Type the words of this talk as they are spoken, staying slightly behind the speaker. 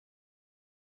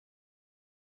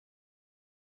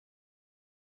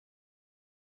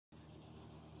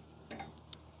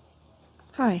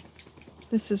Hi,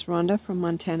 this is Rhonda from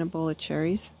Montana Bowl of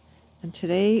Cherries, and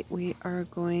today we are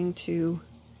going to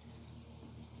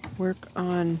work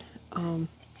on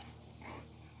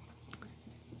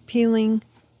peeling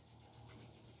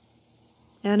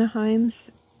Anaheims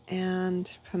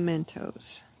and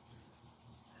pimentos.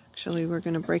 Actually, we're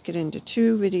going to break it into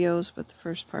two videos, but the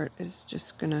first part is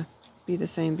just going to be the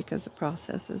same because the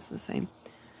process is the same.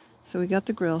 So we got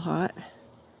the grill hot,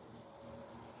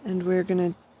 and we're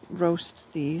going to roast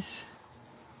these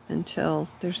until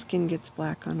their skin gets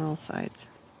black on all sides.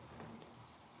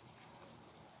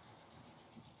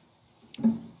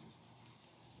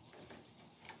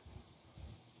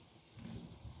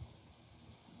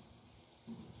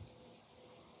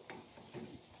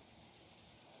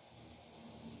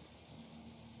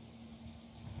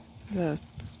 The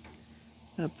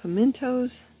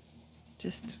pimentos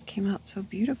just came out so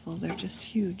beautiful. They're just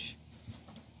huge.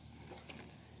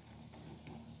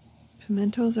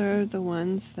 Pimentos are the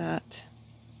ones that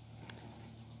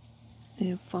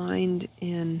you find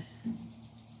in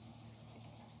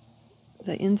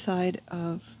the inside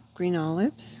of green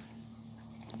olives.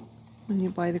 When you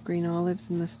buy the green olives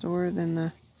in the store, then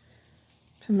the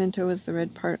pimento is the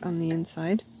red part on the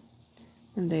inside,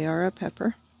 and they are a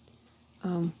pepper.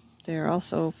 They're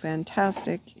also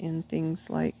fantastic in things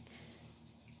like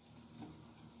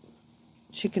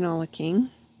chicken a la king,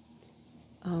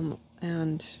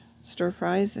 and stir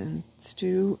fries and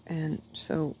stew, and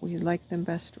so we like them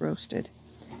best roasted.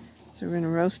 So we're going to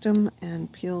roast them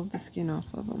and peel the skin off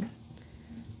of them.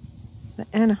 The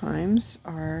Anaheims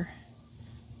are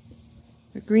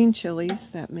the green chilies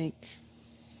that make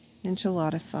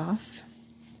enchilada sauce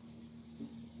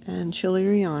and chili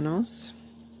rellenos.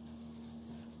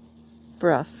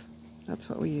 For us, that's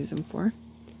what we use them for.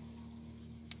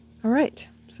 Alright,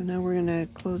 so now we're going to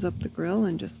close up the grill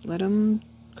and just let them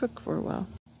cook for a while.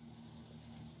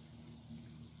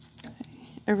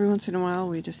 Every once in a while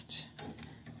we just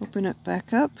open it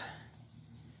back up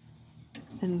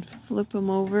and flip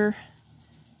them over,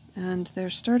 and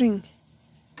they're starting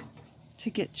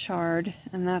to get charred,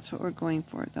 and that's what we're going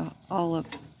for. All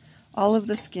of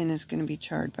the skin is going to be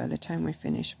charred by the time we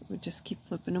finish, but we just keep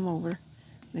flipping them over.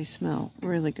 They smell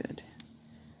really good.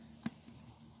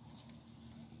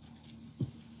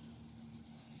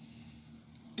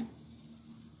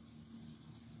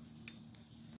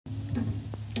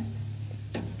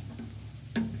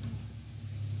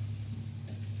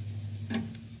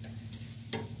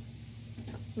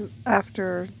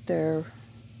 After they're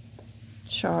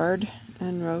charred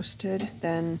and roasted,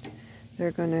 then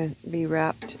they're going to be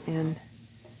wrapped in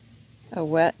a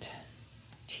wet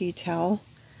tea towel.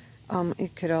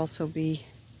 It could also be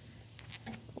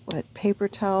wet paper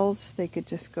towels. They could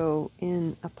just go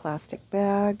in a plastic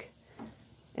bag.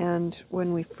 And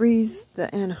when we freeze the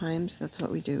Anaheims, that's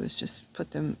what we do, is just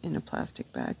put them in a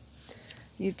plastic bag.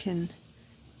 You could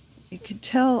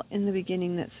tell in the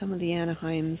beginning that some of the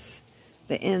Anaheims,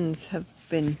 the ends have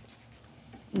been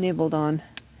nibbled on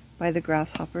by the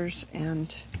grasshoppers,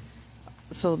 and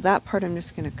so that part I'm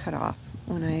just going to cut off.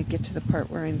 When I get to the part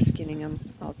where I'm skinning them,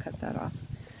 I'll cut that off.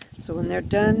 So when they're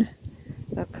done,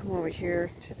 they'll come over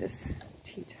here to this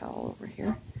tea towel over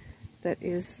here that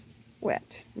is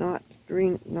wet, not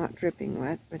dripping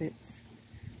wet, but it's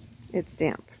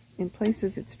damp. In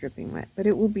places it's dripping wet, but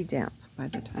it will be damp by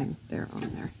the time they're on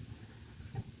there.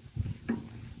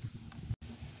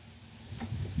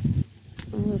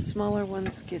 The smaller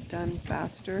ones get done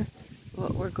faster.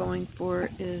 What we're going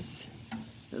for is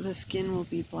the skin will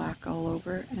be black all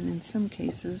over, and in some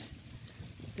cases,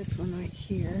 this one right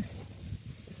here,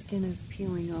 the skin is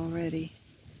peeling already.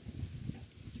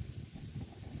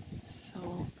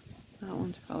 So that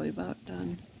one's probably about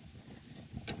done.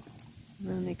 And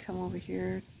then they come over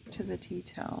here to the tea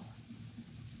towel.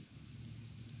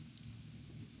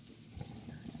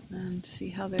 And see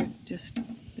how the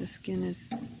skin is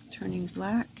turning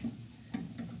black?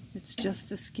 It's just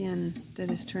the skin that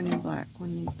is turning black.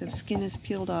 When the skin is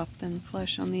peeled off, then the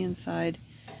flesh on the inside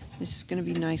is going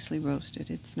to be nicely roasted.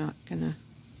 It's not gonna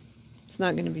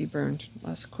be burned,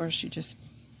 unless of course you just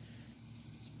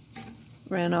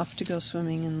ran off to go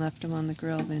swimming and left them on the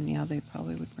grill. Then yeah, they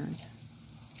probably would burn.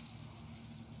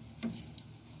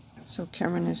 So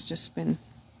Cameron has just been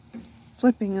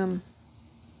flipping them,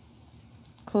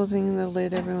 closing the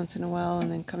lid every once in a while,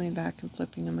 and then coming back and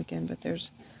flipping them again. But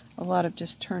there's a lot of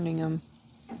just turning them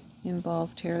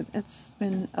involved here. It's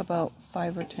been about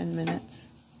 5 or 10 minutes.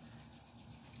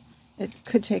 It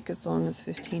could take as long as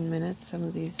 15 minutes. Some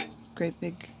of these great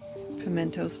big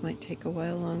pimentos might take a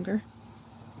while longer.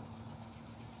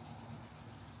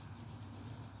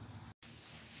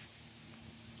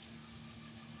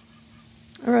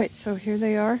 Alright, so here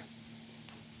they are.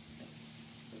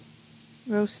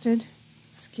 Roasted.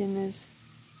 Skin is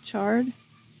charred.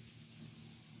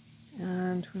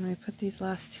 And when I put these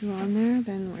last two on there,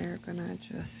 then we're gonna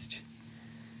just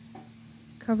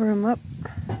cover them up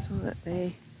so that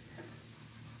they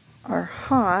are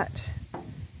hot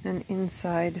and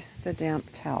inside the damp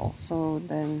towel. So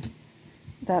then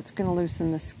that's gonna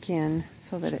loosen the skin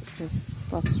so that it just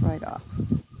sloughs right off.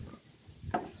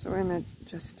 So we're gonna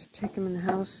just take them in the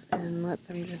house and let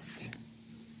them just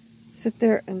sit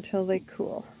there until they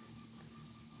cool.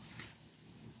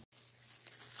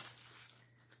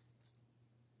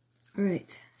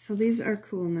 Alright, so these are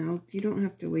cool now. You don't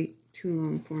have to wait too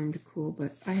long for them to cool,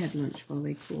 but I had lunch while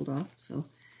they cooled off, so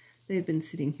they've been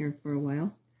sitting here for a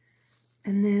while.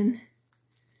 And then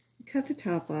cut the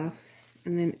top off,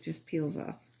 and then it just peels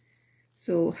off.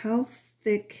 So how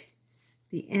thick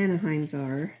the Anaheims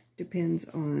are depends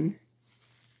on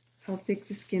how thick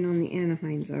the skin on the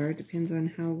Anaheims are, depends on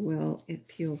how well it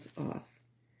peels off.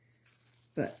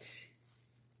 But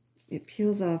it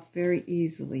peels off very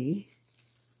easily.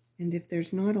 And if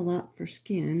there's not a lot for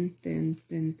skin, then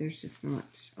there's just not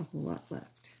a whole lot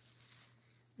left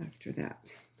after that.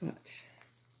 But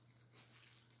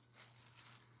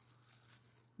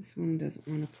this one doesn't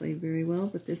want to play very well,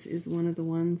 but this is one of the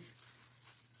ones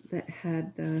that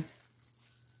had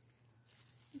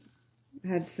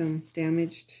some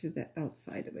damage to the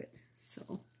outside of it.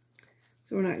 So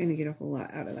we're not going to get a whole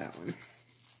lot out of that one.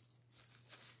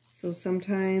 So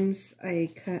sometimes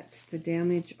I cut the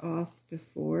damage off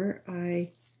before I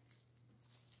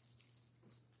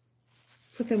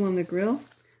put them on the grill,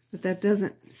 but that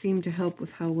doesn't seem to help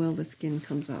with how well the skin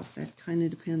comes off. That kind of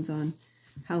depends on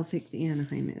how thick the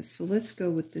Anaheim is. So let's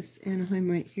go with this Anaheim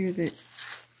right here that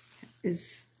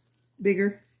is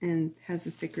bigger and has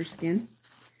a thicker skin.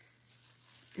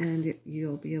 And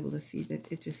you'll be able to see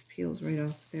that it just peels right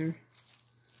off there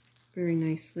very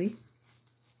nicely.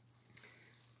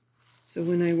 So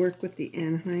when I work with the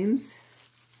Anaheims,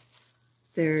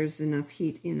 there's enough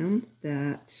heat in them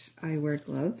that I wear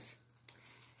gloves.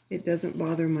 It doesn't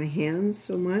bother my hands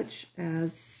so much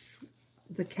as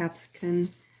the capsicum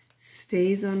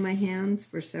stays on my hands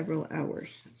for several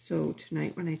hours. So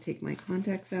tonight when I take my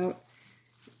contacts out,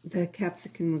 the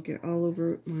capsicum will get all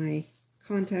over my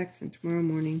contacts, and tomorrow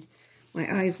morning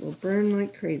my eyes will burn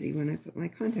like crazy when I put my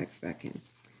contacts back in.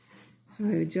 So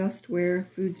I just wear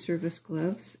food service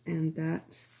gloves, and that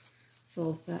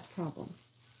solves that problem.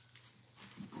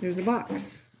 There's a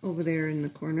box over there in the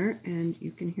corner, and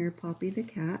you can hear Poppy the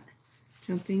cat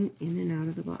jumping in and out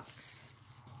of the box.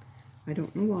 I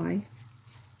don't know why.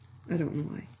 I don't know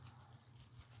why.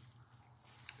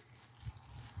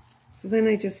 So then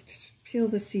I just peel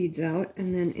the seeds out,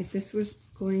 and then if this was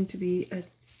going to be a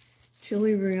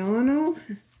chili relleno,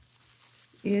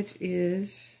 it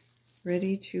is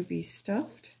ready to be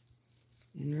stuffed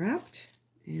and wrapped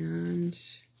and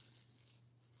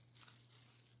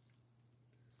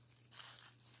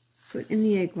put in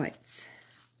the egg whites.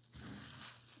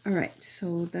 Alright,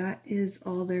 so that is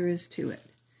all there is to it.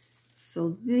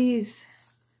 So these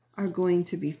are going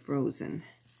to be frozen,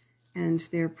 and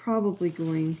they're probably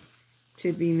going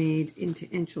to be made into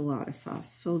enchilada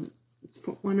sauce. So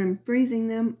when I'm freezing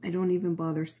them, I don't even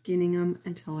bother skinning them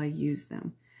until I use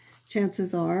them.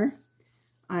 Chances are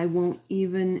I won't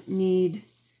even need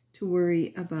to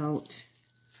worry about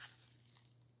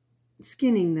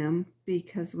skinning them,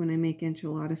 because when I make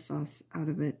enchilada sauce out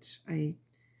of it, I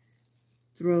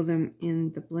throw them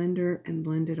in the blender and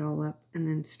blend it all up and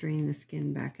then strain the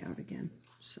skin back out again.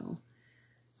 So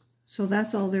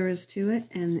that's all there is to it,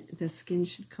 and the skin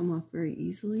should come off very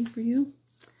easily for you.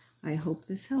 I hope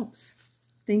this helps.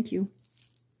 Thank you.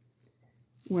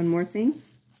 One more thing.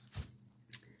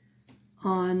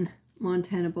 On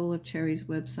Montana Bowl of Cherries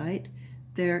website,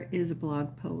 there is a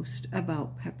blog post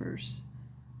about peppers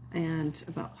and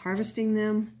about harvesting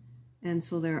them, and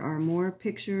so there are more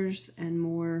pictures and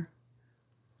more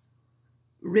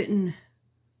written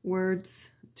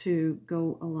words to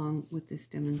go along with this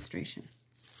demonstration.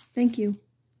 Thank you.